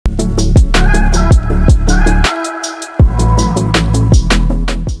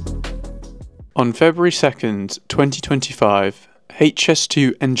On February 2nd, 2025,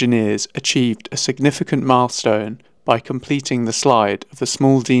 HS2 engineers achieved a significant milestone by completing the slide of the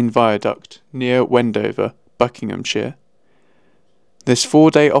Small Dean Viaduct near Wendover, Buckinghamshire. This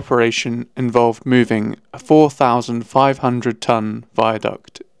 4-day operation involved moving a 4,500-tonne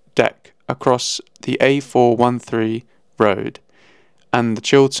viaduct deck across the A413 road and the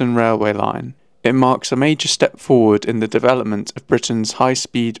Chiltern railway line. It marks a major step forward in the development of Britain's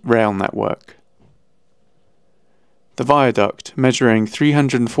high-speed rail network. The viaduct, measuring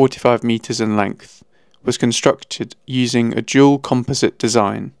 345 metres in length, was constructed using a dual composite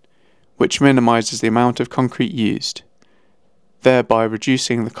design, which minimises the amount of concrete used, thereby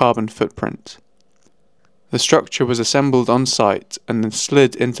reducing the carbon footprint. The structure was assembled on site and then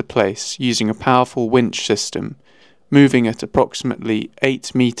slid into place using a powerful winch system, moving at approximately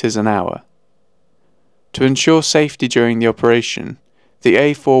 8 metres an hour. To ensure safety during the operation, the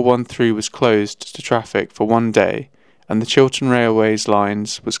A413 was closed to traffic for 1 day, and the Chiltern Railways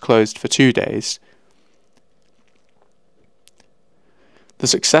lines was closed for 2 days. The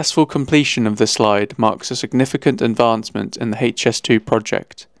successful completion of the slide marks a significant advancement in the HS2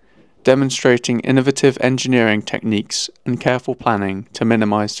 project, demonstrating innovative engineering techniques and careful planning to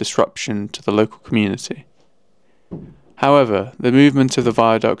minimise disruption to the local community. However, the movement of the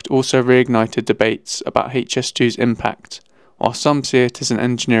viaduct also reignited debates about HS2's impact. While some see it as an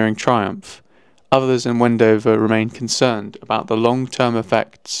engineering triumph, others in Wendover remain concerned about the long-term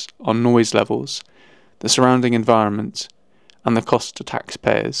effects on noise levels, the surrounding environment, and the cost to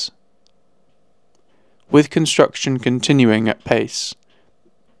taxpayers. With construction continuing at pace,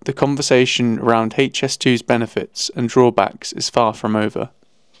 the conversation around HS2's benefits and drawbacks is far from over.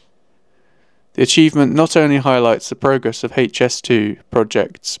 The achievement not only highlights the progress of HS2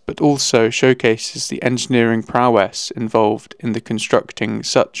 projects, but also showcases the engineering prowess involved in constructing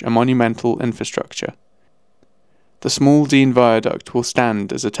such a monumental infrastructure. The Small Dean Viaduct will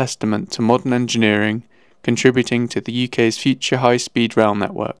stand as a testament to modern engineering, contributing to the UK's future high-speed rail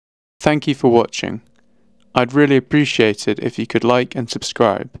network. Thank you for watching. I'd really appreciate it if you could like and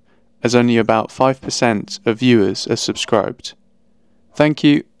subscribe, as only about 5% of viewers are subscribed. Thank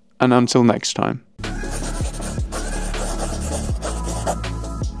you, and until next time.